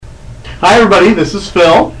Hi, everybody. This is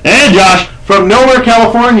Phil. And Josh. From Nowhere,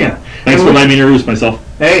 California. Thanks for letting me introduce myself.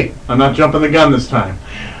 Hey, I'm not jumping the gun this time.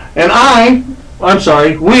 And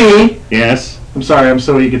we... Yes. I'm sorry, I'm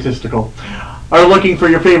so egotistical. Are looking for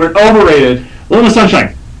your favorite overrated... Little Miss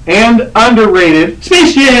Sunshine. And underrated...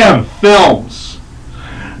 Space Jam! Films.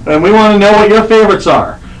 And we want to know what your favorites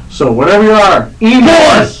are. So whatever you are, email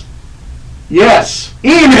us. Yes,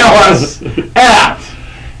 email us at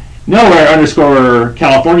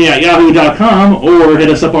nowhere_California@yahoo.com or hit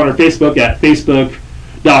us up on our Facebook at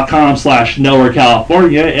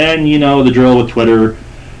facebook.com/nowherecalifornia. And you know the drill with Twitter.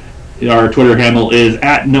 Our Twitter handle is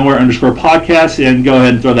at nowhere_podcast, and go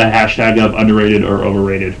ahead and throw that hashtag of underrated or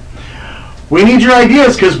overrated. We need your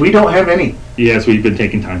ideas because we don't have any. Yes, we've been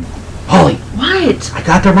taking time. Holly. What? I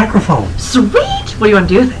got their microphone. Sweet! What do you want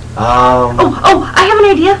to do with it? Oh, I have an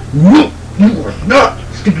idea. No, you are not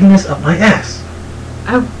sticking this up my ass.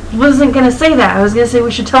 I wasn't going to say that. I was going to say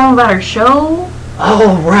we should tell them about our show.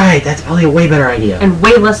 Oh, right. That's probably a way better idea. And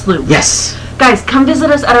way less lube. Yes. Guys, come visit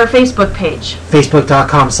us at our Facebook page.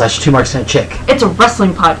 Facebook.com/2marksandchick. It's a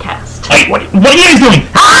wrestling podcast. Hey, what are you guys doing?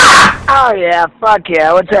 Oh yeah, fuck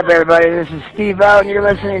yeah. What's up everybody? This is Steve-O and you're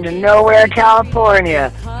listening to Nowhere,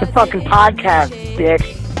 California. It's a fucking podcast, dick.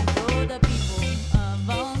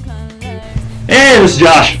 Hey, this is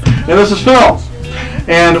Josh. And this is Phil.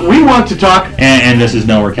 And we want to talk... And this is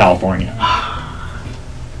Nowhere, California.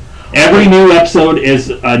 Every new episode is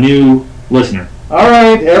a new listener. All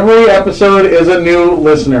right, every episode is a new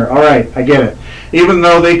listener. All right, I get it. Even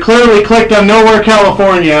though they clearly clicked on Nowhere,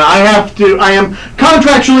 California, I am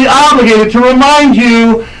contractually obligated to remind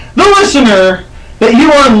you, the listener, that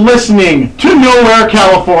you are listening to Nowhere,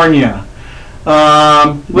 California.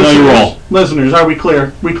 Listeners, are we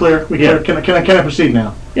clear? We clear? We clear? Yeah. Can I proceed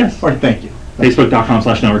now? Yes. Or thank you.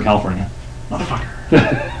 Facebook.com/nowherecalifornia. Motherfucker.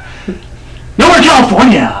 Nowhere,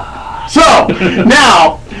 California. So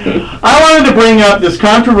now, I wanted to bring up this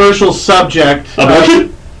controversial subject. Abortion?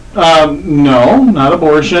 No, not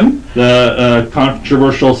abortion. The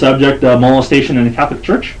controversial subject, molestation in the Catholic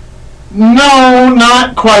Church? No,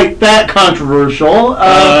 not quite that controversial.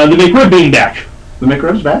 The McRib being back. The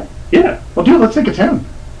McRib's back? Yeah. Well, dude, let's take a 10.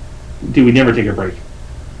 Dude, we never take a break.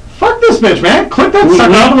 Fuck this bitch, man. Click that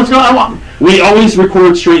sucker up and let's go. We always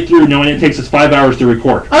record straight through knowing it takes us 5 hours to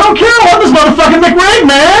record. I don't care. I want this motherfucking McRib,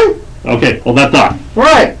 man. Okay, hold that thought.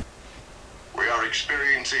 Right. We are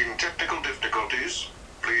experiencing technical difficulties.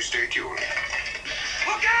 Please stay tuned.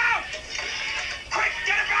 Look out! Quick,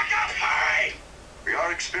 get it back up! Hurry! We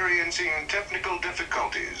are experiencing technical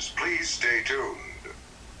difficulties. Please stay tuned.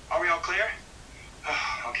 Are we all clear?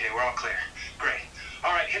 Oh, okay, we're all clear. Great.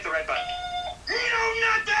 All right, hit the red button. No,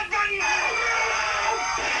 not that button!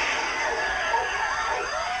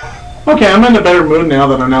 Okay, I'm in a better mood now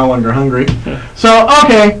that I'm no longer hungry. So,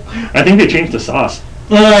 okay. I think they changed the sauce.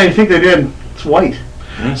 I think they did. It's white.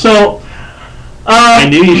 Yeah. So, I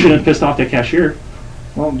knew you shouldn't have pissed off the cashier.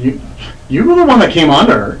 Well, you were the one that came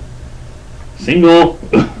onto her. Single.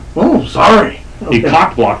 Oh, sorry. He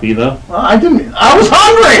cock blocked me, though. I didn't. I was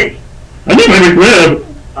hungry. I need my McRib.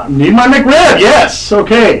 I need my McRib. Yes.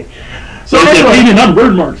 Okay. So anyway, anyway, not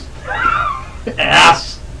bird marks.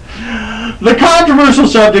 Ass. The controversial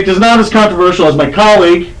subject is not as controversial as my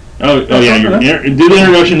colleague. Oh yeah. Do the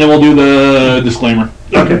introduction, then we'll do the disclaimer.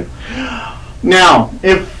 Okay. Now,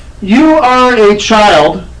 if you are a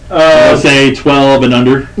child, Let's say 12 and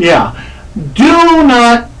under. Yeah, do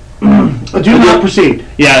not proceed.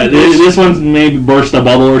 Yeah, this one's maybe burst a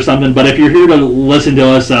bubble or something. But if you're here to listen to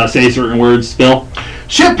us say certain words, Phil.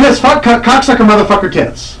 Shit, piss, fuck, cocksucker, motherfucker,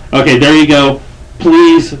 tits. Okay, there you go.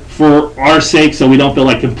 Please, for our sake, so we don't feel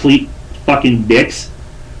like complete fucking dicks,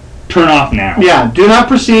 turn off now. Yeah, do not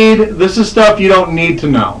proceed. This is stuff you don't need to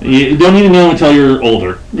know. You don't need to know until you're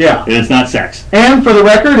older. Yeah. And it's not sex. And for the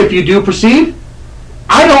record, if you do proceed,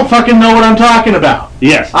 I don't fucking know what I'm talking about.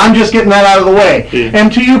 Yes. I'm just getting that out of the way. Yeah.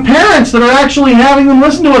 And to you parents that are actually having them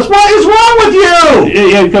listen to us, what is wrong with you?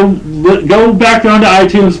 Yeah, go back down to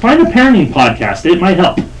iTunes, find a parenting podcast. It might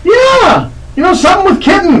help. Yeah. You know, something with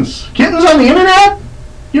kittens. Kittens on the internet?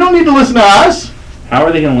 You don't need to listen to us. How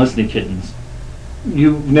are they going to listen to kittens?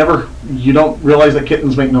 You don't realize that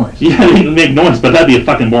kittens make noise. Yeah, they make noise, but that'd be a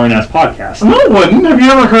fucking boring-ass podcast. No, it wouldn't. Have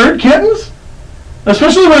you ever heard kittens?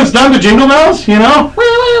 Especially when it's done to Jingle Bells, you know?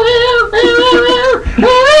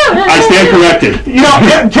 I stand corrected. You know,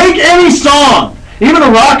 take any song, even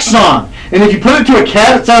a rock song, and if you put it to a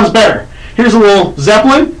cat, it sounds better. Here's a little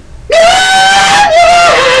Zeppelin.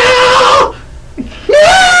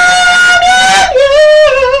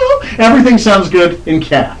 Everything sounds good in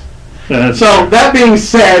cat. So, that being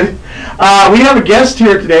said, we have a guest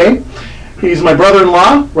here today He's my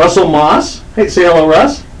brother-in-law, Russell Moss. Hey, say hello,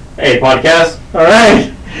 Russ. Hey, podcast. All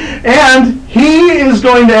right. And he is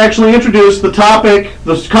going to actually introduce the topic,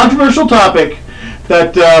 the controversial topic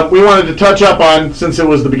that we wanted to touch up on since it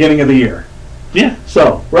was the beginning of the year. Yeah.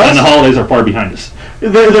 So, Russ, And the holidays are far behind us.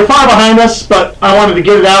 they're far behind us, but I wanted to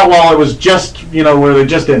get it out while it was just, where they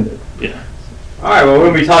just ended. Yeah. Alright, well, we're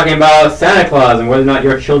going to be talking about Santa Claus and whether or not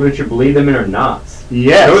your children should believe them in or not.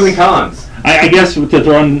 Yes. Pros and cons. I guess to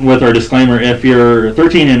throw in with our disclaimer, if you're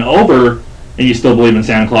 13 and over and you still believe in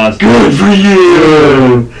Santa Claus, Good for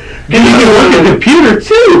you. and you can work a computer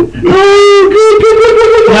too.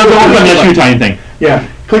 Now go on that shoe tying thing. Yeah,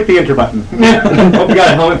 click the enter button. Hope you got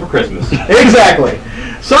a helmet for Christmas. Exactly.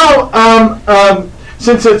 So,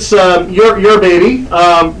 since it's your baby,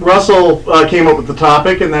 Russell came up with the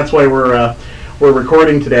topic, and that's why we're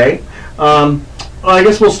recording today. I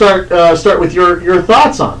guess we'll start with your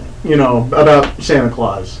thoughts on it. About Santa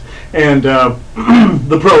Claus and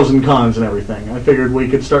the pros and cons and everything. I figured we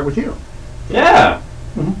could start with you. Yeah.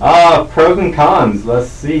 Pros and cons. Let's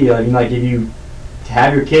see. If you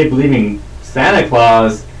have your kid believing Santa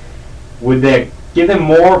Claus, would that give them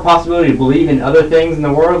more possibility to believe in other things in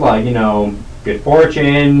the world, like, good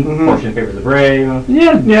fortune, fortune favors the brave?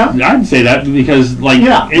 Yeah, I'd say that because,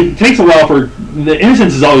 Yeah. it takes a while for the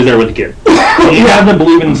innocence is always there with the kid. You have them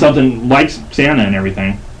believe in something like Santa and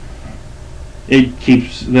everything. It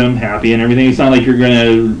keeps them happy and everything. It's not like you're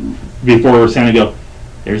gonna before Santa go,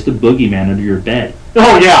 there's the boogeyman under your bed.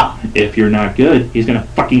 Oh yeah. If you're not good, he's gonna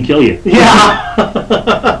fucking kill you.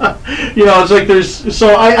 Yeah. It's like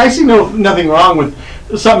I see nothing wrong with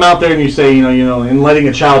something out there, and you say, in letting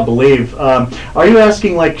a child believe. Are you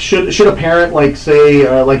asking, like, should a parent, like, say,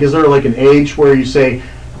 is there, like, an age where you say,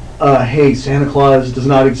 hey, Santa Claus does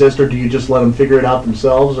not exist, or do you just let them figure it out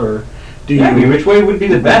themselves, or do you... Yeah, which way would be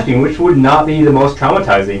the best? Which would not be the most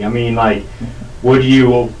traumatizing? Would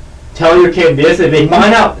you tell your kid this if they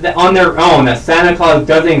find out that on their own that Santa Claus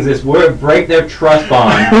doesn't exist? Would it break their trust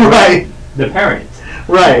bond Right. with the parent?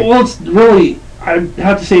 Right. Well, it's really, I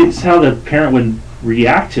have to say, it's how the parent would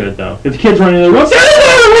react to it, though. If the kid's running in the road, Santa's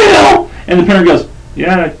not real! And the parent goes,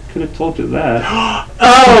 yeah, I could have told you that.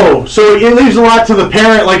 Oh, so it leaves a lot to the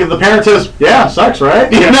parent. Like, if the parent says, yeah, sucks, right?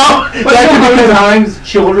 But That how could many be- times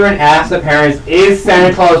children ask the parents, is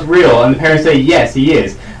Santa Claus real? And the parents say, yes, he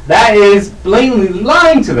is. That is blatantly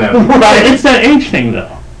lying to them. Right, it's that age thing,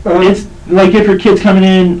 though. It's like if your kid's coming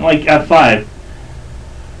in, like, at 5,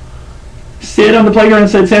 sit on the playground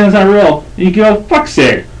and said Santa's not real. You go, fuck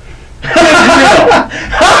Sid.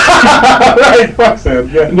 Right, fuck Santa.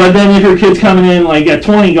 Yeah. But then if your kid's coming in, like, at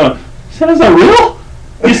 20, going, Santa's not real?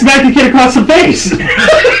 You smack the kid across the face.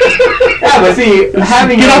 Yeah, but see,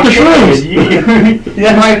 having Get off the shrooms.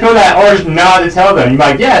 You might feel that urge not to tell them. You're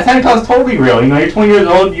like, yeah, Santa Claus is totally real. You're 20 years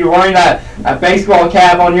old, you're wearing that baseball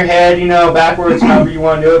cap on your head, backwards, however you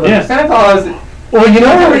want to do it. But Yeah. Santa Claus, Well,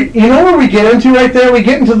 where we get into right there? We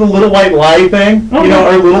get into the little white lie thing. Okay.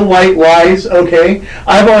 Our little white lies. Okay,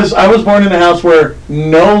 I was born in a house where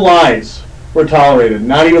no lies were tolerated,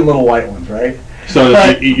 not even little white ones, right? So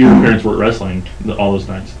But- your parents were wrestling all those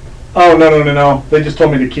nights. Oh no! They just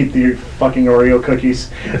told me to keep the fucking Oreo cookies.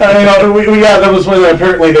 That was when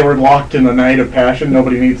apparently they were locked in a night of passion.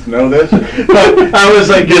 Nobody needs to know this, but I was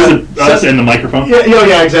like, Just us and the microphone.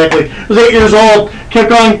 Yeah, exactly. I was 8 years old, kept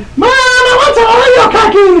going, Mom, I want some Oreo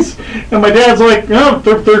cookies, and my dad's like, no,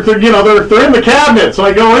 they're in the cabinet. So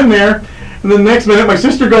I go in there, and then the next minute my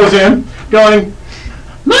sister goes in, going,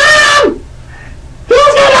 Mom,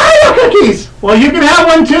 who's got Oreo cookies? Well, you can have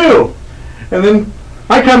one too. And then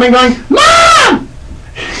I come in going, Mom!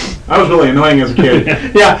 I was really annoying as a kid.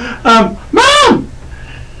 Yeah, Mom!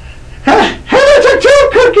 Heather took 2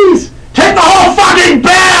 cookies! Take the whole fucking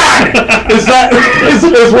bag!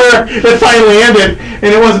 is where it finally ended.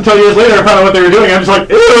 And it wasn't until years later I found out what they were doing. I'm just like,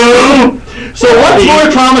 ew! So what's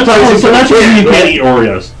more traumatizing? So that's why you can't eat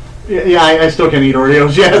Oreos. Yeah, I still can eat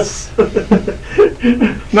Oreos, yes.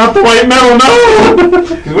 Not the white metal, no!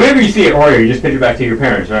 because whenever you see an Oreo, you just picture back to your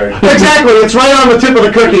parents, right? Exactly, it's right on the tip of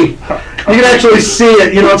the cookie. You can actually see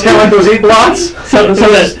it, it's kind of like those 8 blocks. So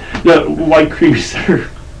that the white creamy center.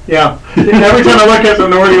 Yeah. Every time I look at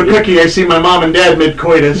an Oreo cookie, I see my mom and dad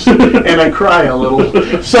mid-coitus, and I cry a little.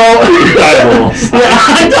 So, Die a little. yeah,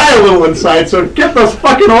 I die a little inside, so get those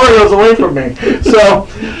fucking Oreos away from me. So,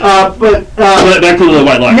 Back to the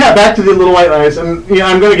white lie. yeah, back to the little white lies, and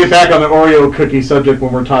I'm going to get back on the Oreo cookie subject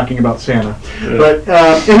when we're talking about Santa. Yeah. But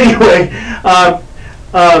anyway,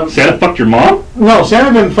 Santa fucked your mom? no,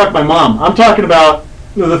 Santa didn't fuck my mom. I'm talking about,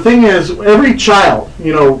 the thing is, every child,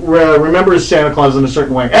 remembers Santa Claus in a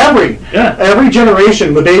certain way. Every Yeah.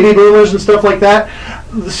 generation, the baby boomers and stuff like that,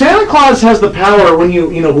 Santa Claus has the power when you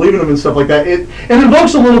believe in him and stuff like that. It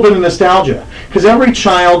invokes a little bit of nostalgia because every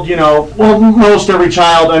child, most every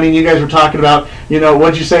child. I mean, you guys were talking about,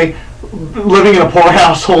 what'd you say? Living in a poor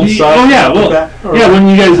household. Oh yeah, well, when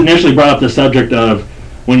you guys initially brought up the subject of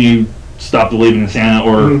when you stopped believing in Santa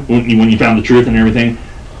or when you found the truth and everything,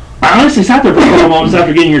 I honestly sat there for a couple moments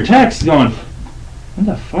after getting your text going, when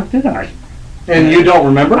the fuck did I? And you don't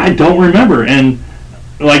remember? I don't remember. And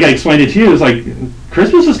like I explained it to you, it's like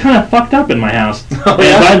Christmas is kind of fucked up in my house. Oh,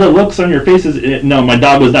 yeah? And by the looks on your faces, no, my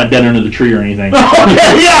dog was not dead under the tree or anything.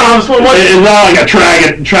 Okay, yeah. It's not like a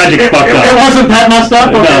tragic fucked up. It wasn't that messed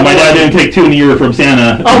up? No, my dad didn't take 2 in a year from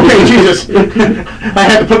Santa. Okay, Jesus. I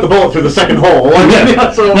had to put the bullet through the second hole.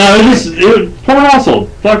 Yeah. So. No, it was poor household.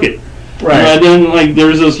 Fuck it. Right. And then, like,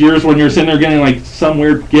 there's those years when you're sitting there getting, like, some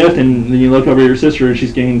weird gift, and then you look over at your sister, and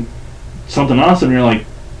she's getting something awesome, and you're like,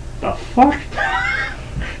 the fuck?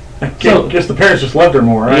 I guess the parents just loved her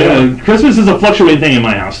more, right? Yeah, Christmas is a fluctuating thing in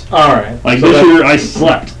my house. All right. Like, so this year, I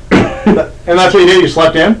slept. And that's what you did? You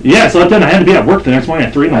slept in? Yeah, I slept in. I had to be at work the next morning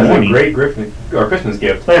at 3 in the morning. That's a great Christmas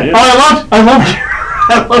gift. Yeah. Oh,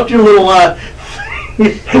 I loved your little...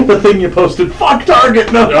 the thing you posted. Fuck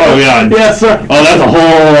Target. No. Oh yeah. Yes, sir. Oh, that's a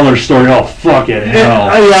whole other story. Oh, fucking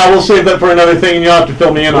hell. Yeah, we'll save that for another thing, and you'll have to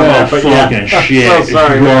fill me in on that. But fucking shit. I'm so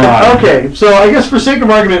sorry. God. Okay, so I guess for sake of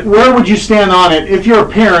argument, where would you stand on it if you're a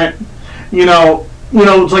parent?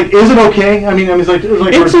 It's like, is it okay? I mean, it's like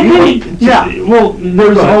it's okay. Yeah. Well,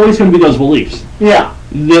 there's always going to be those beliefs. Yeah.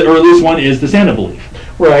 Or at least one is the Santa belief.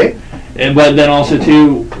 Right. But then also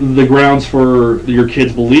too, the grounds for your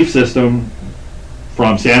kid's belief system.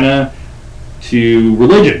 From Santa to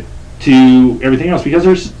religion to everything else,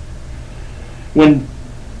 because when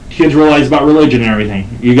kids realize about religion and everything,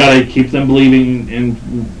 you got to keep them believing in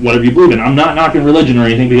whatever you believe in. I'm not knocking religion or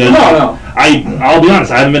anything because I'll be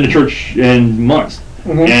honest, I haven't been to church in months,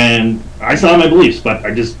 and I still have my beliefs, but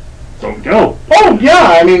I just don't go. Oh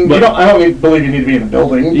yeah, I mean, I don't believe you need to be in a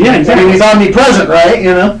building. Yeah, exactly. I mean, he's omnipresent,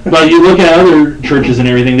 right? But you look at other churches and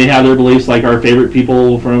everything; they have their beliefs. Like our favorite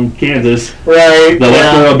people from Kansas, right? The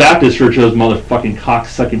Westboro Baptist Church, those motherfucking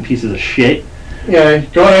cock-sucking pieces of shit. Yeah,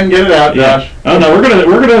 go ahead and get it out, Josh. Oh no, we're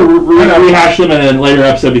gonna rehash them in a later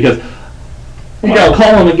episode because you gotta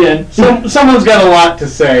call them again. Someone's got a lot to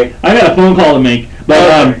say. I got a phone call to make,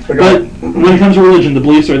 but when it comes to religion, the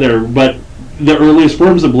beliefs are there, but the earliest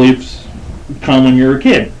forms of beliefs come when you're a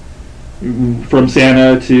kid. From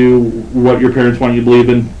Santa to what your parents want you to believe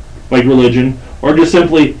in, like religion, or just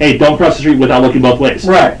simply, hey, don't cross the street without looking both ways.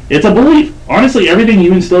 Right. It's a belief. Honestly, everything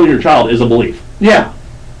you instill in your child is a belief. Yeah.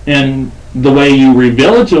 And the way you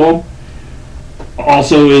reveal it to them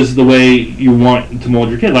also is the way you want to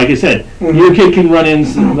mold your kid. Like I said, your kid can run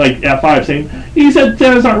in like at 5 saying, he said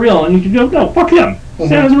Santa's not real, and you can go, no, fuck him.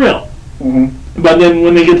 Santa's real. But then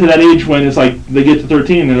when they get to that age when it's like they get to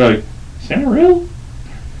 13, they're like, Santa real?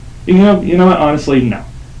 You know what? Honestly, no.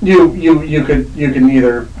 You can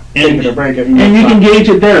either take it or break it, and you can gauge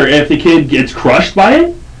it there. If the kid gets crushed by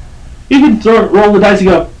it, you can roll the dice and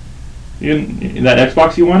go, that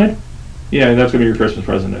Xbox you wanted? Yeah, that's gonna be your Christmas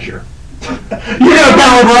present this year. You got a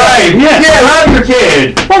valid bribe. Yeah, love your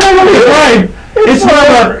kid. Well, not really a bribe. It's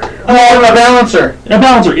more of a balancer. A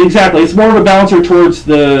balancer, exactly. It's more of a balancer towards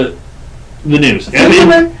the news. Think of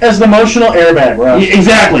it as the emotional airbag, right?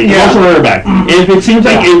 Exactly, emotional airbag. If it seems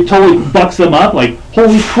like it totally bucks them up, like,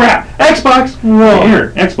 holy crap, Xbox,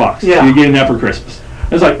 here, Xbox, you're getting that for Christmas.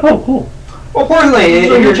 It's like, oh, cool. Well, personally,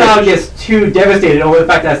 if your child gets too devastated over the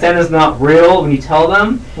fact that Santa's not real when you tell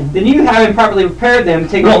them, then you haven't properly prepared them to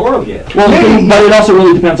take the world yet. Well, but it also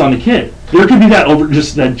really depends on the kid. There could be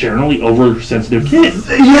that generally oversensitive kid.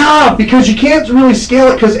 Yeah, because you can't really scale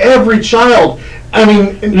it because every child. I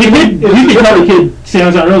mean, you can tell the kid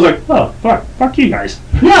Santa's not real. It's like, oh, fuck you guys.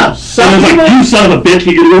 Yeah, some people, like, you son of a bitch,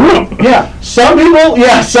 get in your room. Yeah, some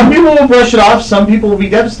people will brush it off. Some people will be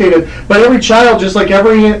devastated. But every child, just like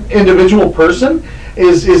every individual person,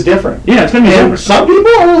 is different. Yeah, it's gonna be different. Some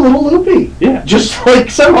people are a little loopy. Yeah, just like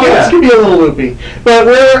some kids can be a little loopy. But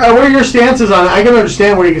where your stance is on it, I can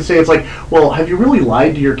understand where you can say it's like, well, have you really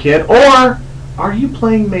lied to your kid, or are you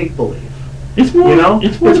playing make believe? It's more,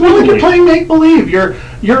 it's more like you're playing make believe. You're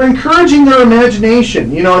encouraging their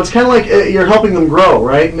imagination. It's kind of like you're helping them grow,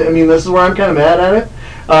 right? I mean, this is where I'm kind of mad at it.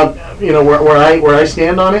 Where I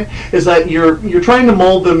stand on it is that you're trying to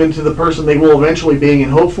mold them into the person they will eventually be,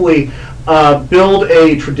 and hopefully build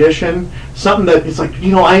a tradition, something that it's like,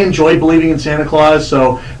 I enjoy believing in Santa Claus,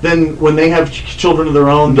 so then when they have children of their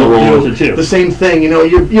own, they'll do the same thing.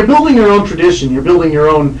 You're building your own tradition, you're building your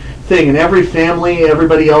own thing, and every family,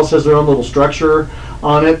 everybody else has their own little structure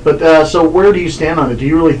on it. But so where do you stand on it? Do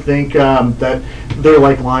you really think that they're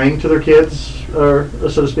like lying to their kids, or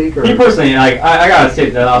so to speak? Or? Me personally, like I gotta say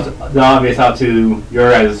the obvious out to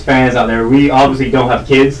your guys' fans out there. We obviously don't have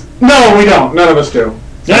kids. No, we don't. None of us do.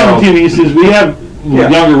 I have two nieces. We have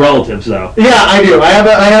younger relatives, though. Yeah, I do. I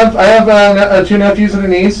have 2 nephews and a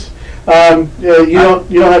niece. You don't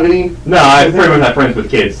have any? No, I pretty much have friends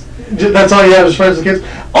with kids. That's all you have is friends with kids?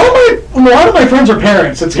 A lot of my friends are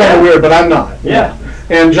parents. It's kind of weird, but I'm not. Yeah.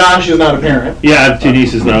 And Josh is not a parent. Yeah, I have 2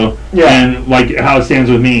 nieces, though. Yeah. And, like, how it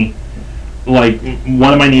stands with me, like,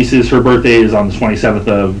 one of my nieces, her birthday is on the 27th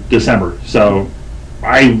of December. So,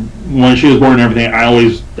 when she was born and everything,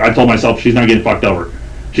 I told myself she's not getting fucked over.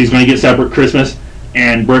 She's going to get separate Christmas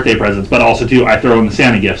and birthday presents, but also, too, I throw in the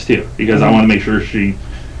Santa gifts, too, because I want to make sure she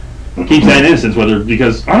keeps that innocence with her,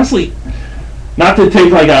 because, honestly, not to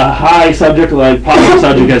take, like, a high subject, like, positive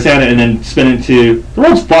subject as Santa, and then spin it to, the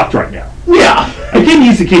world's fucked right now. Yeah. A kid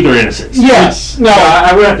needs to keep their innocence. Yes. No.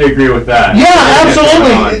 I would have to agree with that. Yeah,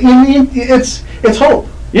 absolutely. It's hope.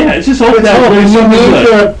 Yeah, it's just hope It's that hope. there's You something need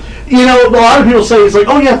good. to, a lot of people say it's like,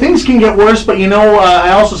 oh yeah, things can get worse, but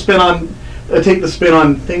I also take the spin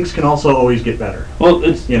on things can also always get better. Well,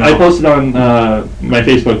 I posted on my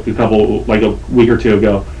Facebook a week or two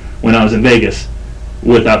ago when I was in Vegas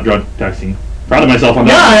without drug texting. Proud of myself on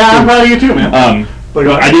that. Yeah, I'm proud of you too, man. But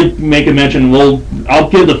I did make a mention. I'll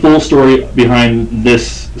give the full story behind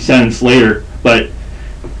this sentence later. But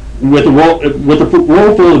with the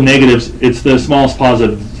world full of negatives, it's the smallest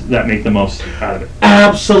positives that make the most out of it.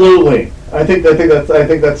 Absolutely. I think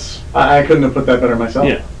that's. I couldn't have put that better myself.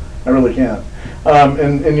 Yeah. I really can't.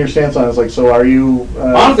 And your stance on it is like, so are you...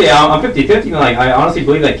 honestly, I'm 50-50. Like, I honestly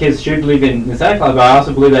believe that kids should believe in Santa Claus, but I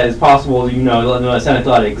also believe that it's possible, that Santa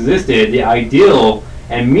Claus existed. The ideal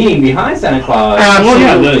and meaning behind Santa Claus. Well,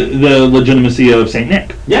 yeah, the legitimacy of Saint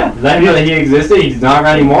Nick. Yeah, that he existed. He's not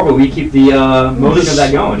around anymore, but we keep the motion of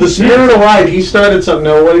that going. The spirit alive. He started something.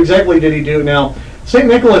 Now, what exactly did he do? Now, St.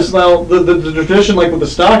 Nicholas, now, the tradition, like with the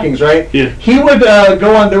stockings, right? Yeah. He would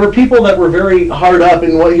go on, there were people that were very hard up,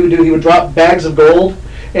 and what he would do, he would drop bags of gold,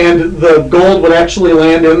 and the gold would actually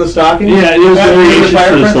land in the stocking. Yeah, there's variations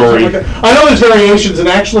to the story. I know there's variations, and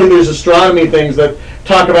actually there's astronomy things that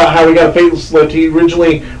talk about how he got a facelift. He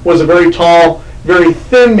originally was a very tall, very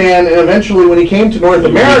thin man, and eventually when he came to North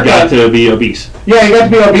America... He got to be obese. Yeah, he got to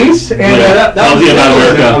be obese. And that was the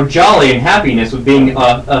element of jolly and happiness with being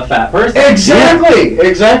a fat person.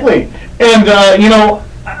 Exactly. And,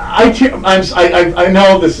 I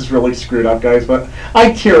know this is really screwed up, guys, but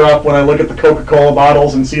I tear up when I look at the Coca-Cola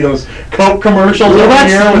bottles and see those Coke commercials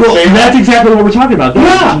that's exactly what we're talking about.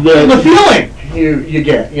 The feeling you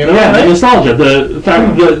get, Yeah, the nostalgia, the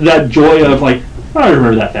fact that joy of, like, I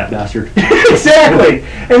remember that fat bastard. Exactly.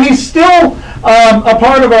 And he's still a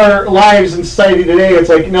part of our lives in society today. It's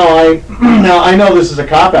like, I know this is a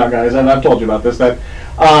cop-out, guys, and I've told you about this, that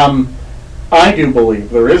I do believe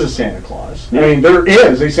there is a Santa Claus. I mean, there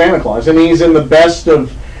is a Santa Claus, and he's in the best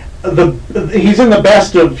of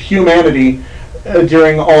humanity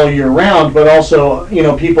during all year round, but also,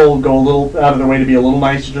 people go a little out of their way to be a little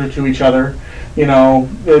nicer to each other,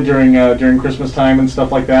 during Christmas time and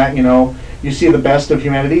stuff like that, You see the best of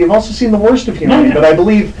humanity. You've also seen the worst of humanity. But I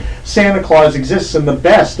believe Santa Claus exists in the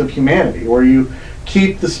best of humanity, where you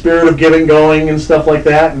keep the spirit of giving going and stuff like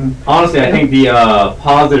that. And honestly, I think the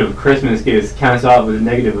positive Christmas gives cancel out with the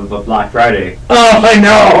negative of a Black Friday. Oh, I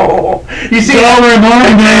know. You see,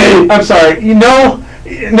 remind me. I'm sorry.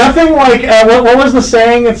 Nothing like what was the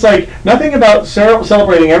saying? It's like nothing about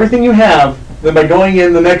celebrating everything you have than by going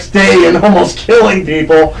in the next day and almost killing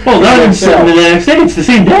people. Well, not the next day. It's the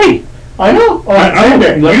same day. I know.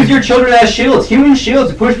 Use your children as shields, human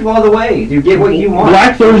shields, to push people all the way. You get what you want.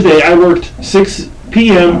 Black Thursday, I worked 6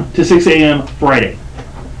 p.m. to 6 a.m. Friday.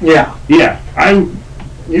 Yeah. Yeah.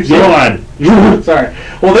 Go on. Sorry.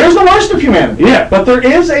 Well, there's the worst of humanity. Yeah. But there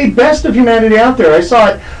is a best of humanity out there. I saw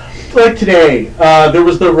it like today. There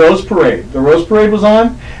was the Rose Parade. The Rose Parade was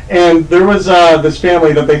on, and there was this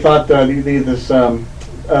family that they thought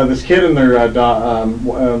this kid and their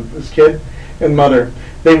this kid and mother,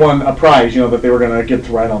 they won a prize, that they were going to get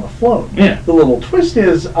to ride on the float. Yeah. The little twist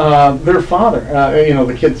is their father,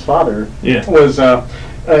 the kid's father, was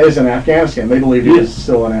is in Afghanistan. They believe he is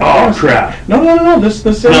still in Afghanistan. Oh crap! No. This.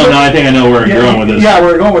 No, I think I know where you're going with this. Yeah,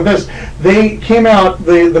 we're going with this. They came out.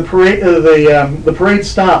 The parade. The parade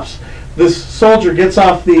stops. This soldier gets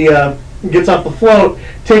off the float,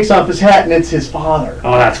 takes off his hat, and it's his father.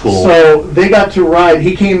 Oh, that's cool. So they got to ride.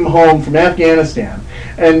 He came home from Afghanistan.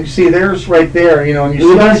 And see, there's right there, and you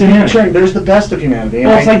see there's the best of humanity.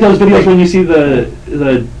 Well, it's like those videos when you see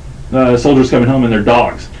the soldiers coming home and their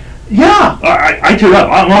dogs. Yeah. I tear up.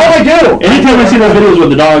 I do. Anytime I see those videos with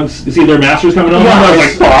the dogs see their masters coming on, I was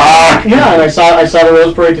like, fuck. Yeah, and I saw the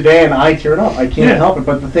Rose Parade today, and I teared up. I can't help it.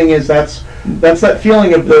 But the thing is, that's that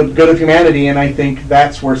feeling of the good of humanity, and I think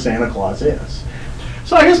that's where Santa Claus is.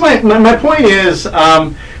 So I guess my point is,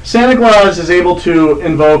 Santa Claus is able to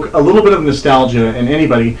invoke a little bit of nostalgia in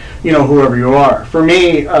anybody, whoever you are. For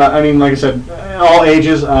me, I mean, like I said, all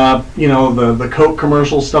ages, the Coke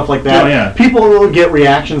commercials, stuff like that. Oh, yeah. People will get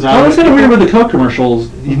reactions out of it. Well, it's kind of weird with the Coke commercials.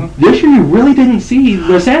 This year you really didn't see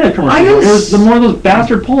the Santa commercials. It was more of those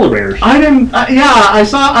bastard polar bears. I didn't. I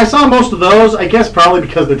saw most of those. I guess probably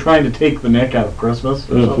because they're trying to take the nick out of Christmas.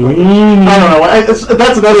 Or something. I don't know.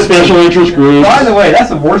 That's another special interest group. By the way, that's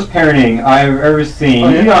the worst parenting I've ever seen.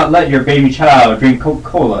 You do not let your baby child drink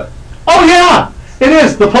Coca-Cola. Oh yeah, it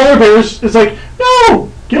is. The polar bears. It's like, no,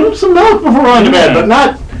 give them some milk before on to bed, but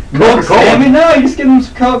not Coca-Cola. I mean, no, you just give them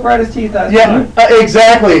some Coke right his teeth. That's fine.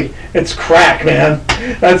 Exactly. It's crack, man.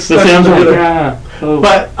 That's sounds like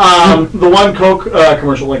But the one Coke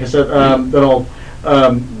commercial, like I said, that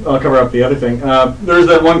I'll cover up the other thing. There's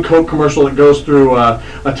that one Coke commercial that goes through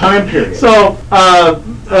a time period. So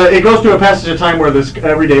it goes through a passage of time where this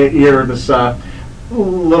every year this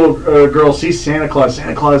little girl sees Santa Claus.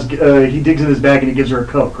 Santa Claus, he digs in his bag and he gives her a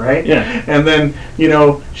Coke, right? Yeah. And then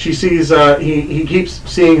she sees he keeps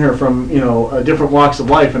seeing her from different walks of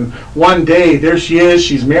life. And one day there she is.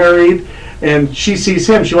 She's married. And she sees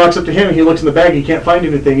him. She walks up to him. And he looks in the bag. He can't find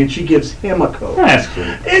anything, and she gives him a Coke. That's cool.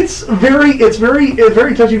 It's very touchy,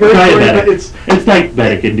 very diabetic. But it's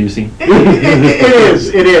diabetic inducing.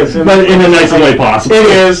 It is. And but in the nicest way possible. It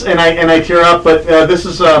is, and I tear up. But this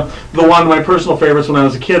is the one of my personal favorites when I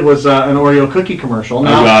was a kid was an Oreo cookie commercial.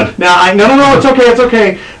 Now, oh God. Now no, it's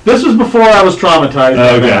okay. This was before I was traumatized.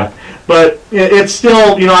 Oh God. But it's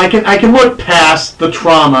still, I can look past the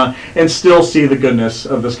trauma and still see the goodness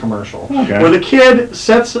of this commercial. Okay. Where the kid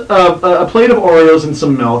sets a plate of Oreos and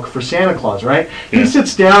some milk for Santa Claus, right? Yeah. He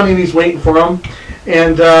sits down and he's waiting for him,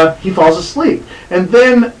 and he falls asleep. And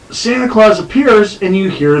then Santa Claus appears, and you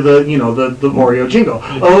hear the Oreo jingle.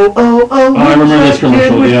 Oh, I remember this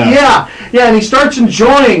commercial. Yeah, and he starts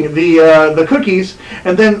enjoying the cookies,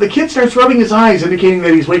 and then the kid starts rubbing his eyes, indicating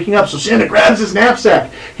that he's waking up. So Santa grabs his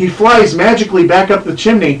knapsack. He flies magically back up the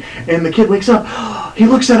chimney, and the kid wakes up. He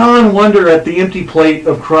looks at awe and wonder at the empty plate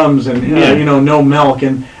of crumbs and no milk,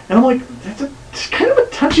 and I'm like, it's kind of a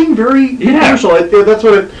touching, very commercial. That's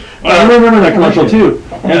what it. I remember that commercial too.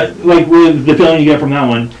 Like with the feeling you get from that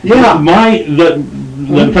one. Yeah.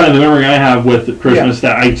 The kind of the memory I have with Christmas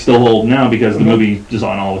that I still hold now because the movie is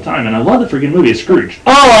on all the time, and I love the freaking movie. It's Scrooge.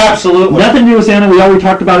 Oh, absolutely. Nothing to do with Santa. We already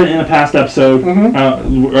talked about it in a past episode.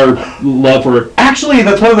 Our love for it. Actually,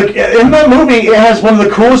 that's one of the in that movie. It has one of the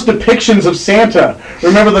coolest depictions of Santa.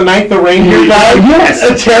 Remember the night the reindeer died? Yes.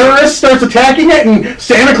 A terrorist starts attacking it, and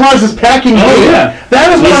Santa Claus is packing. Oh yeah.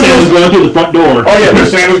 That is one of Santa's those. going through the front door. Oh yeah,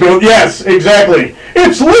 Santa's going. Yes, exactly.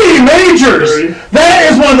 It's Lee Majors. That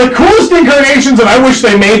is one of the coolest incarnations, and I wish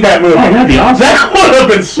they made that movie. Oh, that'd be awesome. That would have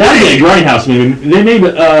been sweet. That'd be a Grindhouse movie. They made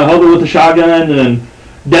Hobo with a shotgun and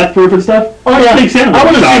Death Proof and stuff. Oh yeah, Big Santa I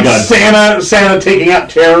with would a have seen Santa taking out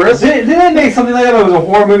terrorists. Didn't they make something like that? It was a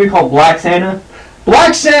horror movie called Black Santa.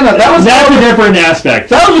 Black Santa. That's a different aspect.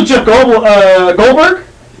 That was with Jeff Goldberg.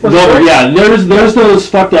 Goldberg, yeah. There's those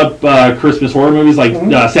fucked up Christmas horror movies like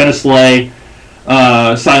Santa's Sleigh,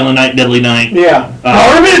 Silent Night, Deadly Night. Yeah.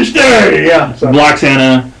 Garbage Day. Yeah. So. Black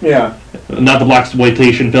Santa. Yeah. Not the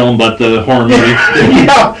blaxploitation film, but the horror movie.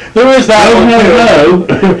 Yeah, there is that one too.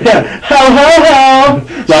 Yeah. Ho ho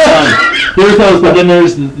ho. But, there's those, but then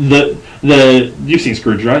there's the you've seen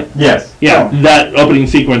Scrooge, right? Yes. Yeah, that opening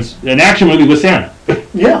sequence, an action movie with Santa.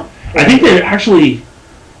 Yeah. I think they're actually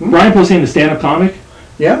Brian Posehn, the stand-up comic.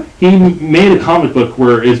 Yeah. He made a comic book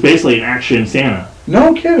where it's basically an action Santa.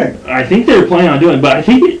 No kidding. I think they're planning on doing it, but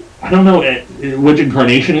I don't know which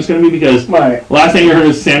incarnation it's going to be because last thing you heard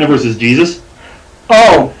is Santa versus Jesus.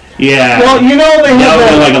 Oh. Yeah. Well, they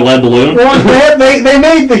had like a lead balloon. Well, they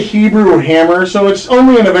made the Hebrew hammer, so it's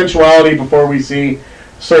only an eventuality before we see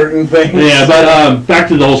certain things. Yeah, but back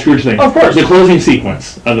to the whole Scrooge thing. Of course. The closing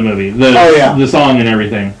sequence of the movie. The song and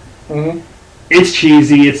everything. Mm-hmm. It's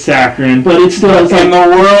cheesy, it's saccharine, but it's still... It's and the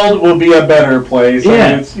world will be a better place.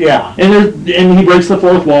 Yeah. And he breaks the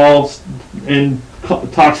fourth wall and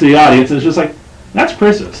talks to the audience, and it's just like, that's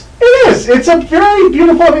Christmas. It is. It's a very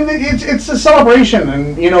beautiful... I mean, it's a celebration,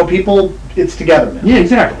 and, people... It's togetherness. Yeah,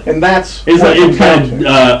 exactly. And that's... It kind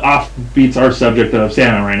of offbeats our subject of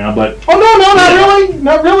Santa right now, but... Oh, no, not really.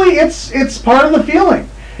 Not really. It's part of the feeling.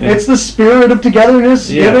 It's the spirit of togetherness,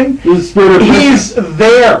 giving. The spirit of He's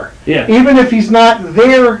there. Yeah. Even if he's not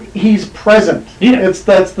there, he's present. Yeah.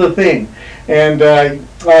 That's the thing. And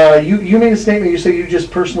you made a statement. You said you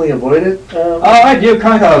just personally avoid it. I do.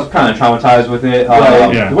 I was kind of traumatized with it.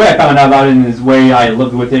 Right. Yeah. The way I found out about it is the way I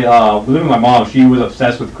lived with it. Living with my mom, she was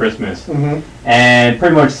obsessed with Christmas. Mhm. And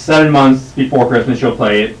pretty much 7 months before Christmas, she'll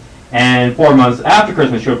play it. And 4 months after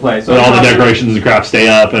Christmas, she'll play it. So all the decorations and crap stay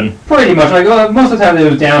up, and Pretty much. Like most of the time it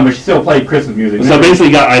was down, but she still played Christmas music. so basically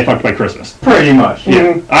got I fucked by Christmas. Pretty much.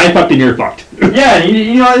 Yeah, I fucked and you're fucked. Yeah,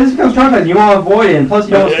 you know, this becomes traumatizing. You want to avoid it, and plus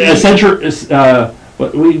you don't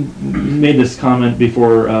What we made this comment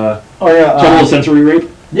before. Oh, Sensory rape.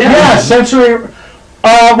 yeah, sensory.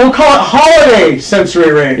 We'll call it holiday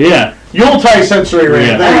sensory rape. Yeah. Yuletide sensory rape.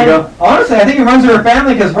 Yeah. There you go. Honestly, I think it runs in her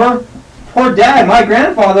family because her poor dad, my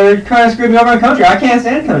grandfather, kind of screwed me over in country. I can't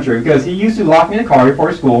stand country because he used to lock me in the car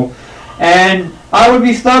before school, and I would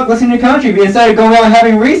be stuck listening to country. But instead of going out and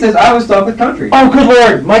having recess, I was stuck with country. Oh, good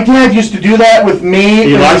lord! My dad used to do that with me.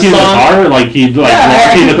 He and locked you in the son. car, like he'd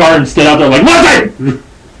lock you in the car and stood out there like, "Listen,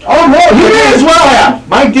 Oh no, he may as well have.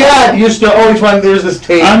 My dad used to always run. There's this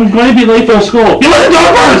tape. I'm going to be late for school. You listen to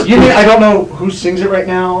it first." I don't know who sings it right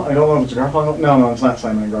now. I don't know if it's Garfunkel. No, it's not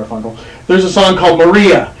Simon and Garfunkel. There's a song called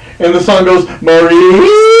Maria, and the song goes Maria.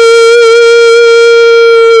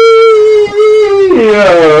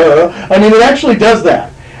 I mean, it actually does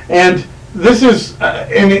that, and this is,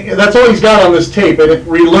 and that's all he's got on this tape, and it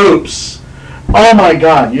reloops. Oh my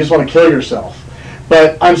God, you just want to kill yourself.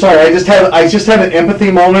 But I'm sorry, I just had an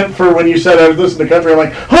empathy moment for when you said I was listening to country. I'm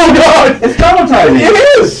like, oh God, It's traumatizing.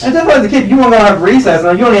 it is. And just like the kid, you want to go have recess,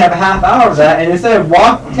 and you only have a half hour of that, and instead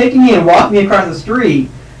of taking me and walking me across the street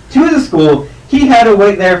to the school, he had to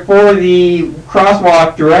wait there for the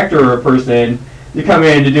crosswalk director person to come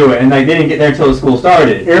in to do it, and they didn't get there until the school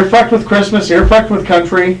started. You're fucked with Christmas. You're fucked with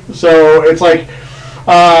country. So it's like,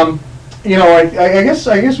 I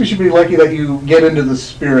guess we should be lucky that you get into the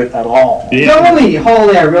spirit at all. Yeah. The only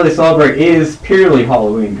holiday I really celebrate is purely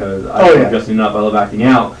Halloween because I love dressing up, I love acting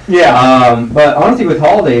out. Yeah. But honestly, with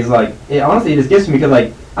holidays, like it just gets to me because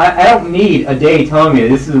like I don't need a day telling me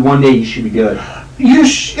this is one day you should be good.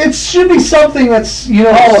 It should be something that's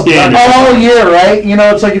Standard. all year, right?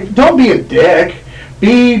 It's like don't be a dick.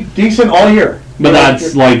 Be decent all year. But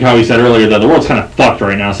that's like how we said earlier that the world's kind of fucked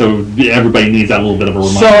right now, so everybody needs that little bit of a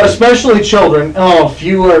reminder. So especially children. Oh, if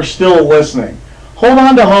you are still listening, hold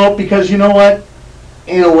on to hope because you know what?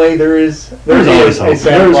 In a way, there's always hope.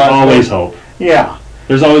 There's always hope. Yeah.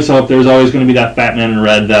 There's always hope. There's always going to be that fat man in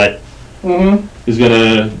red that is going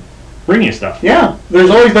to bring you stuff. Yeah. There's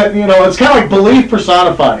always that. It's kind of like belief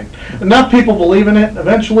personified. Enough people believe in it.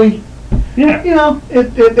 Eventually, Yeah.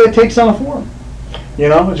 it takes on a form.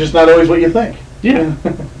 It's just not always what you think. Yeah.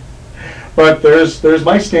 But there's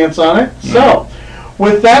my stance on it. So,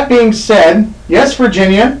 with that being said, yes,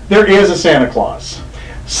 Virginia, there is a Santa Claus.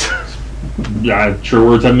 Yeah, sure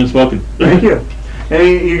words haven't been spoken. Thank you.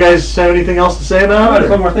 You guys have anything else to say about Just it?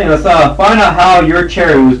 one more thing. Let's find out how your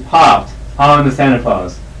cherry was popped on the Santa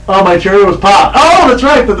Claus. Oh, my cherry was popped. Oh, that's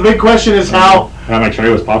right. But the big question is how. How my cherry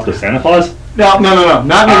was popped to Santa Claus? No, not in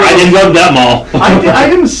the I didn't go to that mall. I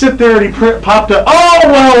didn't sit there and he popped up. Oh,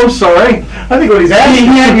 well, I'm sorry. I think what he's He asking.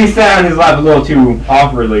 had me sat in his lap a little too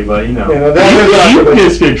awkwardly, but That You is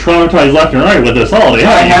just been traumatized left and right with this holiday.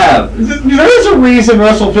 I haven't you? have. There is a reason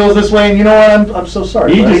Russell feels this way, and you know what? I'm so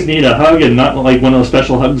sorry. You buddy. just need a hug and not like one of those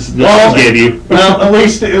special hugs that Well, I gave you. Well, at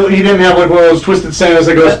least he didn't have like one of those twisted Santas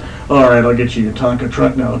that goes, all right, I'll get you your Tonka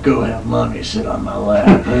truck now. Go have mommy sit on my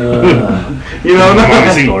lap.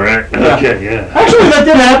 I'm single, right? Yeah. Okay, yeah. Actually, that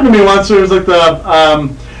did happen to me once. It was like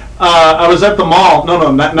I was at the mall. No,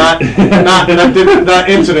 that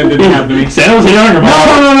incident didn't happen to me. Santa was here on your mall.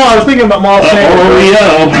 No. I was thinking about mall Santa.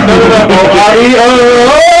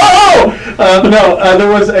 No, there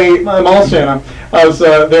was a mall Santa. I was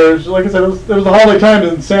there's like I said, there was a holiday time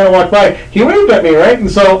and Santa walked by. He waved at me, right? And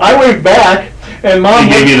so I waved back, and Mom He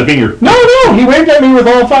gave you the finger. No, he waved at me with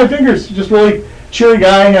all 5 fingers. Just really cheery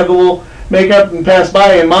guy, had the little makeup and passed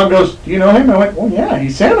by, and Mom goes, "Do you know him?" I went, "Well, yeah,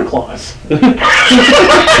 he's Santa Claus." Of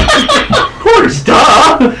course,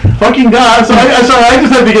 duh, fucking duh. So I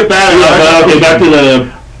just had to get that. Okay, back to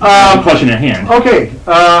the question at hand. Okay,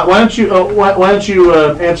 why don't you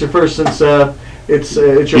answer first since it's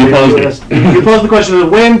your You posed it. You posed the question of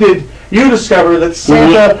when did you discover that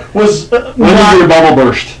Santa was When did your bubble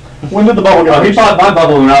burst? When did the bubble go? He popped my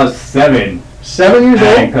bubble when I was 7. 7 years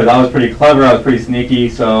old? Because I was pretty clever, I was pretty sneaky,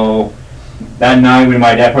 so that night when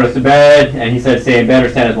my dad put us to bed, and he said stay in bed or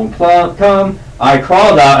Santa's won't come, I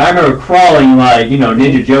crawled out. I remember crawling like,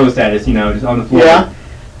 Ninja Joe status, just on the floor. Yeah.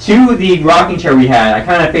 to the rocking chair we had. I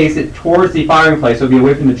kind of faced it towards the firing place, so it'd be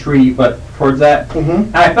away from the tree, but towards that.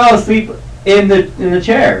 And I fell asleep in the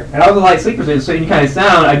chair, and I was a light sleeper, so any kind of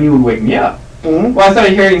sound I knew would wake me up. Well, I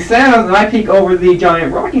started hearing sounds, and I peek over the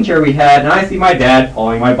giant rocking chair we had, and I see my dad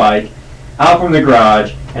pulling my bike out from the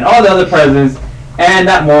garage, and all the other presents. And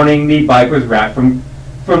that morning, the bike was wrapped from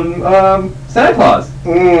Santa Claus.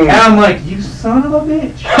 And I'm like, you son of a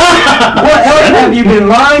bitch. What else have you been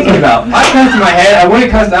lying to me about? I cussed in my head. I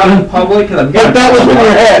wouldn't cuss out in public because I'm. But that was in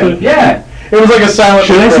your head. Yeah. It was like a silent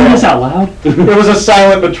Should I betrayal. say this out loud? It was a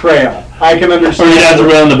silent betrayal. I can Or understand. your dad's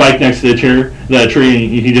around the bike next to the tree,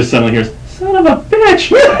 and he just suddenly hears, "Son of a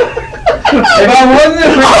bitch!" If I wasn't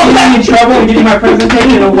afraid of getting in trouble and getting my present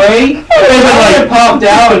taken away, I would have popped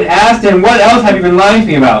out and asked him, what else have you been lying to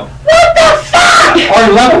me about? What the fuck? Are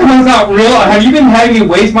leprechauns not real? Have you been having me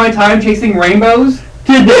waste my time chasing rainbows?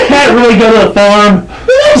 Did the cat really go to the farm?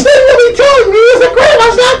 The next thing that he told me is that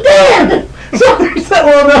Grandma's not dead. So there's that.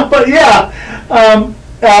 Well, no, but yeah,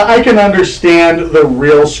 I can understand the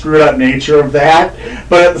real screwed up nature of that.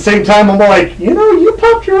 But at the same time, I'm like, you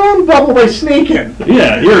popped your own bubble by sneaking.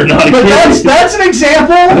 Yeah, you're a naughty But kid. that's an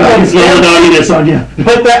example. He's a little naughtiness on you.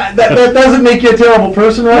 But that doesn't make you a terrible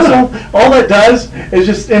person, Russell. All that does is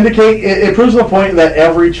just indicate, it proves the point that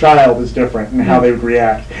every child is different in how they would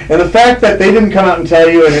react. And the fact that they didn't come out and tell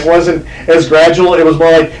you, and it wasn't as gradual, it was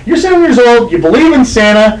more like, you're 7 years old, you believe in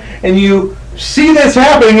Santa, and you see this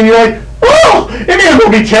happening, and you're like, oh, it may as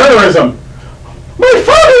well be terrorism. My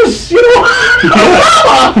father's,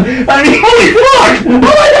 Obama! I mean, holy fuck! Oh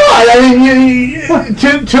my god! I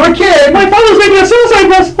mean, to a kid, My father's making a suicide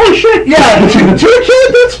bus. Holy shit! yeah, to a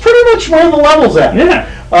kid, that's pretty much where the level's at. Yeah.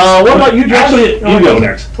 What about you, Josh? Actually, you go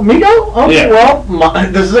next. Me go? Okay, Yeah. well,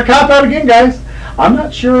 this is a cop-out again, guys. I'm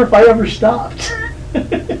not sure if I ever stopped.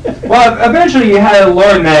 Well, eventually you had to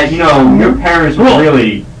learn that, your parents were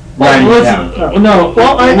really writing it down.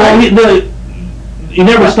 You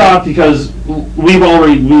never stopped because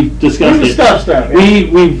we've discussed it. Stuff.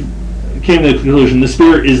 We've came to the conclusion the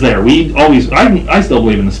spirit is there. I still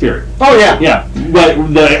believe in the spirit. Oh, yeah. Yeah, but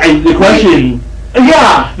the question.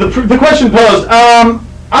 Yeah, the question posed.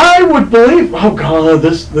 I would believe. Oh God,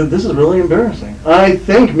 this is really embarrassing. I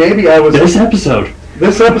think maybe I was. This episode.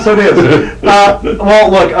 This episode is. Well,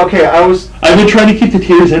 look. Okay, I've been trying to keep the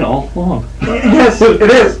tears in all along. Yes, it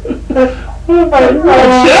is.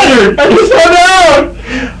 Shattered. I just found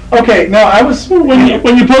out. Okay, no, I was When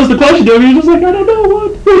you posed the question to me, you're just like, I don't know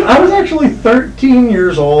what. I was actually 13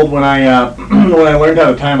 years old when I when I learned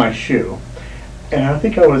how to tie my shoe, and I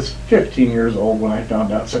think I was 15 years old when I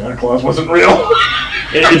found out Santa Claus wasn't real.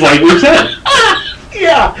 It's like we said.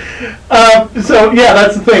 Yeah. So yeah,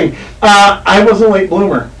 that's the thing. I was a late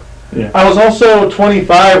bloomer. Yeah. I was also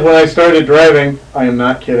 25 when I started driving. I am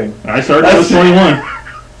not kidding. I started when I was 21.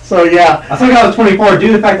 So yeah. I think I was 24 due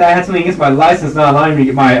to the fact that I had something against my license not allowing me to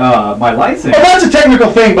get my license. Well, that's a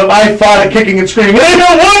technical thing, but I fought it kicking and screaming. I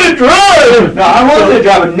don't want to drive! No, I wanted to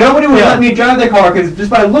drive, but nobody would let me drive their car because just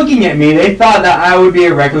by looking at me, they thought that I would be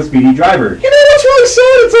a reckless, speedy driver. You know what's really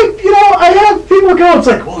sad? It's like, I have people go, it's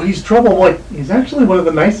like, well, he's trouble. I'm like, he's actually one of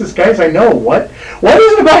the nicest guys I know. What is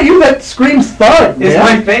it about you that screams thug, It's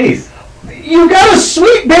man? my face. You got a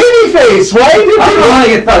sweet baby face. Why did you I don't know how to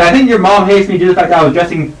get thug. I think your mom hates me due to the fact that I was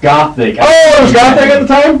dressing gothic. Oh, it was gothic at the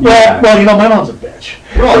time? Yeah. Well, my mom's a bitch.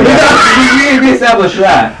 Oh, yeah. we established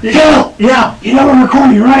that. Yeah. You know we're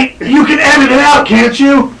recording, right? You can edit it out, can't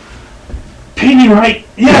you? Piggy, right?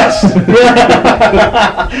 Yes.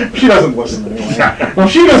 She doesn't listen anyway. Well,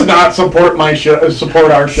 she does not support my show.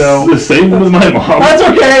 Support our show. The same with my mom. That's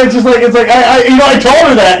okay. It's like I told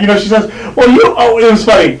her that. She says, well, it was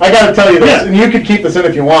funny. I got to tell you this, and you could keep this in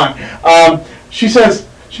if you want. She goes,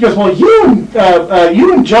 well,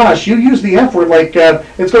 you and Josh, you use the F word like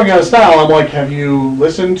it's going out of style. I'm like, have you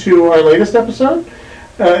listened to our latest episode?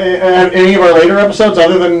 Any of our later episodes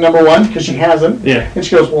other than number 1? Because she hasn't. Yeah. And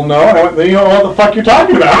she goes, well, no. And I went, then you don't know what the fuck you're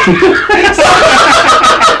talking about.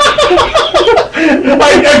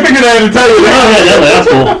 I figured I had to tell you that. Oh, yeah, that's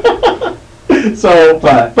cool. So,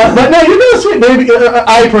 but no, you've got a sweet baby.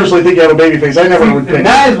 I personally think you have a baby face. I never would think. And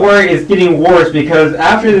that is where it's getting worse because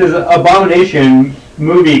after this abomination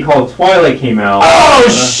movie called Twilight came out. Oh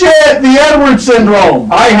shit! The Edward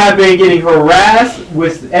syndrome. I have been getting harassed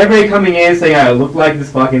with everybody coming in saying I look like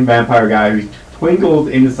this fucking vampire guy who twinkles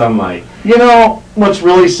in the sunlight. What's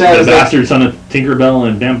really sad The is bastard son of Tinkerbell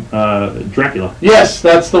and Dracula. Yes,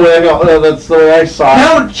 that's the way I go. That's the way I saw it.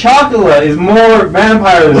 Count Chocula is more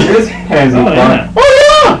vampire than this pansy Oh, fuck. yeah.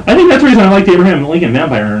 Oh yeah. I think that's the reason I liked Abraham Lincoln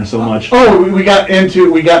Vampire so much. Oh, we got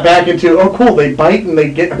back into. Oh, cool. They bite and they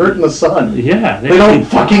get hurt in the sun. Yeah. They don't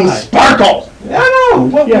fucking sparkle. I know.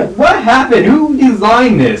 No! Yeah. What happened? Who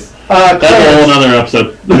designed this? That's a whole other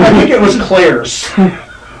episode. I think it was Claire's.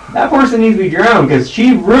 That person needs to be drowned because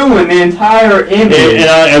she ruined the entire image. And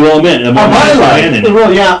I will admit, a Mormon has her hand in it.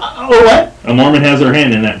 Well, yeah. Oh, what? A Mormon has her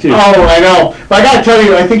hand in that too. Oh, I know. But I gotta tell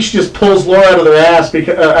you, I think she just pulls Laura out of her ass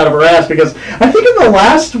because I think in the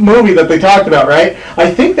last movie that they talked about, right?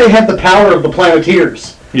 I think they had the power of the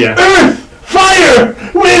Planeteers. Yeah. Earth, fire,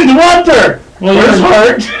 wind, water. Well, Where's you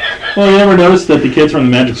heart? Well, you ever notice that the kids from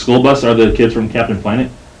the Magic School Bus are the kids from Captain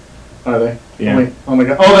Planet? Are they? Yeah. Oh my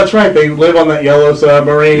god. Oh, that's right. They live on that yellow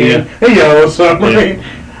submarine. Yeah. A yellow submarine.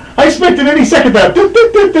 Yeah. I expected any second that. We're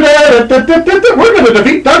going to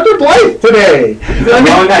defeat Dr. Blythe today. Is that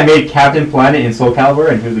the one that made Captain Planet in Soul Calibur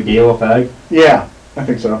and who's a gay little fag? Yeah, I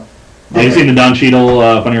think so. Have you seen the Don Cheadle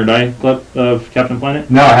Funny or Die clip of Captain Planet?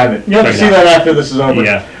 No, I haven't. You have to Check see it out. that after this is over.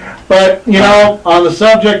 Yeah. But, you know, on the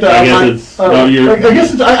subject of... I guess it's... I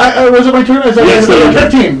guess it's... was it my turn? Is that Yes, sir.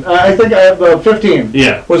 15. I think I have 15.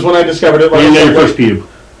 Yeah. Was when I discovered it. When you got your first pube.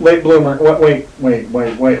 Late bloomer. Wait. Wait, you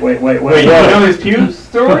know his pubes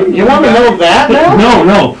story? You want to know that now?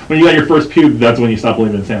 No. When you got your first pube, that's when you stopped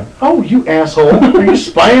believing in Santa. Oh, you asshole. Are you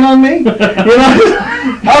spying on me? You know?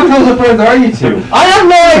 How close of friends are you two? I have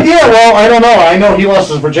no idea. Well, I don't know. I know he lost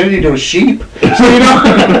his virginity to a sheep. So, you know.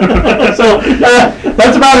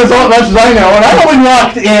 That's about as much as I know. And I only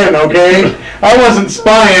walked in, okay? I wasn't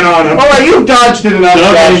spying on him. All right, you dodged it enough,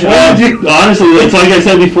 Josh. Honestly, it's like I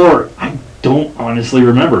said before, I don't honestly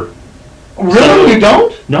remember. Really? You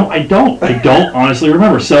don't? No, I don't. I don't honestly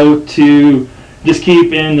remember. So to just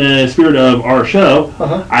keep in the spirit of our show,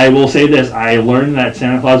 I will say this. I learned that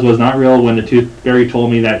Santa Claus was not real when the Tooth Fairy told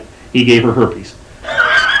me that he gave her herpes.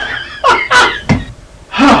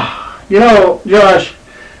 You know, Josh,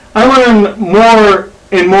 I learn more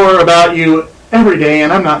and more about you every day,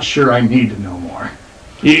 and I'm not sure I need to know more.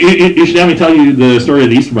 You should have me tell you the story of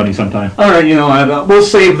the Easter Bunny sometime. All right, you know, we'll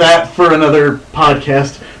save that for another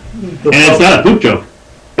podcast. And it's not a poop joke.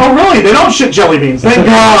 Oh, really? They don't shit jelly beans. Thank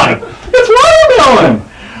God. It's watermelon.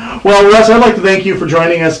 Well, Russ, I'd like to thank you for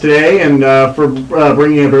joining us today and for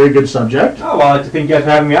bringing a very good subject. Oh, well, I'd like to thank you guys for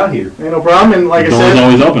having me out here. Hey, no problem. And like I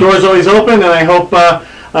said, door's always open, and I hope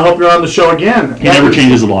you're on the show again. He never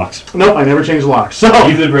changes the locks. Nope, I never change the locks. So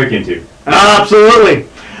Easy to break into. Absolutely.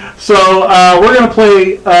 So we're gonna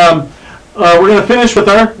play. We're gonna finish with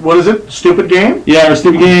our stupid game. Yeah, our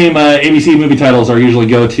stupid game. ABC movie titles are usually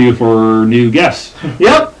go-to for new guests.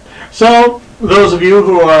 Yep. So those of you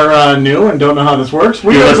who are new and don't know how this works,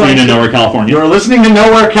 you're listening to Nowhere, California. You're listening to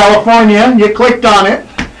Nowhere, California. You clicked on it,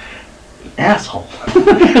 asshole.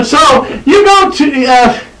 So you go to.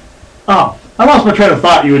 I lost my train of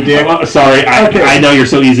thought. You a dick. Sorry, I know you're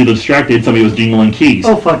so easily distracted. Somebody was jingling keys.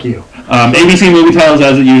 Oh, fuck you. ABC movie titles,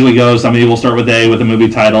 as it usually goes, somebody will start with A with a movie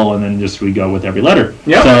title, and then we go with every letter.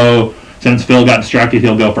 Yep. So, since Phil got distracted,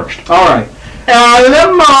 he'll go first. All right.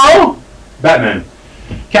 Mo. Batman.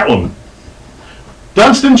 Catwoman.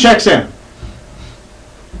 Dunstan checks in.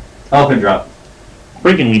 Elephant Drop.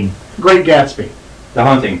 Frankenweenie. Great Gatsby. The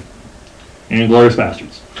Haunting. And Glorious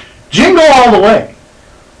Bastards. Jingle All the Way.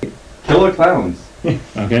 Killer Clowns.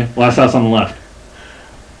 Okay. Last House on the Left.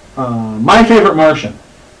 My Favorite Martian.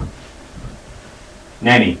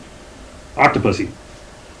 Nanny. Octopussy.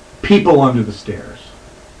 People Under the Stairs.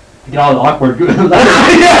 Get all the awkward good Yeah,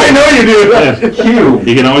 I know you do. Q.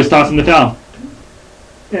 You can always toss in the towel.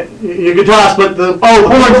 You could toss, but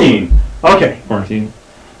Quarantine. Okay. Quarantine.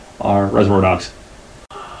 Or Reservoir Dogs.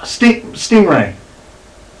 Stingray.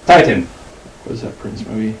 Titan. What is that Prince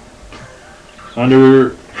movie?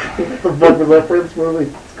 Under... What the fuck was that Prince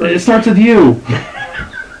movie? It starts with you.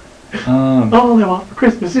 All I want for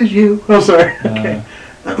Christmas is you. Oh, sorry. Okay.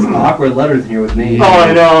 Some awkward letters here with me. Oh,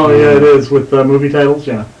 I know. Yeah, it is with movie titles.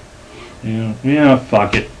 Yeah. Yeah,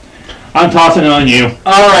 fuck it. I'm tossing it on you.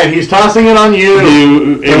 All right, he's tossing it on you.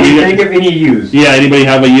 Can you think of any U's? Yeah, anybody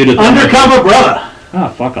have a U to... Undercover Brother.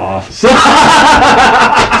 Ah, fuck off. So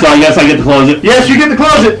I guess I get to close it. Yes, you get to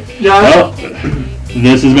close it, John. Well,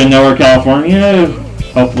 this has been Nowhere, California.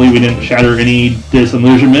 Hopefully we didn't shatter any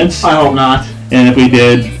disillusionments. I hope not. And if we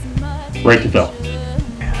did, right to Phil.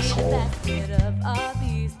 Asshole.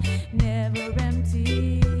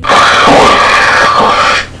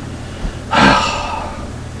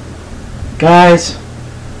 Guys,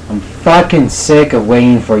 I'm fucking sick of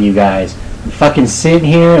waiting for you guys. I'm fucking sitting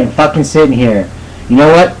here and fucking sitting here. You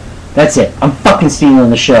know what? That's it. I'm fucking stealing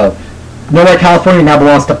the show. Nowhere California now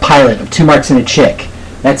belongs to Pilot of 2 Marks and a Chick.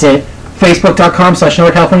 That's it.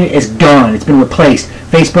 Facebook.com/Nowhere California is gone. It's been replaced.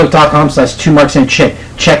 Facebook.com/2 Marks and a Chick.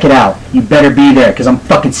 Check it out. You better be there because I'm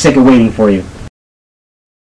fucking sick of waiting for you.